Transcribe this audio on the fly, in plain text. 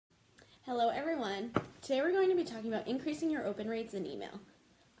Hello everyone! Today we're going to be talking about increasing your open rates in email.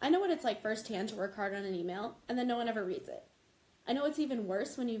 I know what it's like firsthand to work hard on an email and then no one ever reads it. I know it's even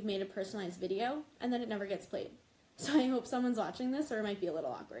worse when you've made a personalized video and then it never gets played. So I hope someone's watching this or it might be a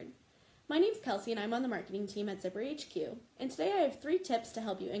little awkward. My name's Kelsey and I'm on the marketing team at ZipperHQ, and today I have 3 tips to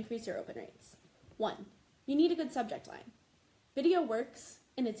help you increase your open rates. 1. You need a good subject line. Video works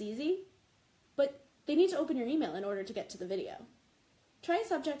and it's easy, but they need to open your email in order to get to the video. Try a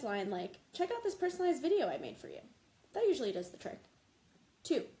subject line like, check out this personalized video I made for you. That usually does the trick.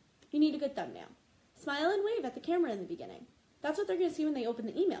 2. You need a good thumbnail. Smile and wave at the camera in the beginning. That's what they're going to see when they open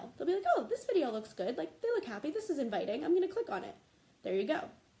the email. They'll be like, oh, this video looks good. Like, they look happy. This is inviting. I'm going to click on it. There you go.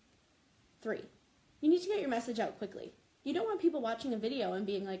 3. You need to get your message out quickly. You don't want people watching a video and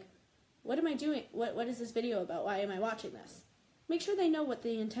being like, what am I doing? What is this video about? Why am I watching this? Make sure they know what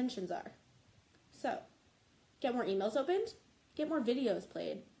the intentions are. So, get more emails opened, get more videos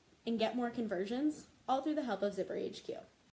played, and get more conversions, all through the help of ZipperHQ.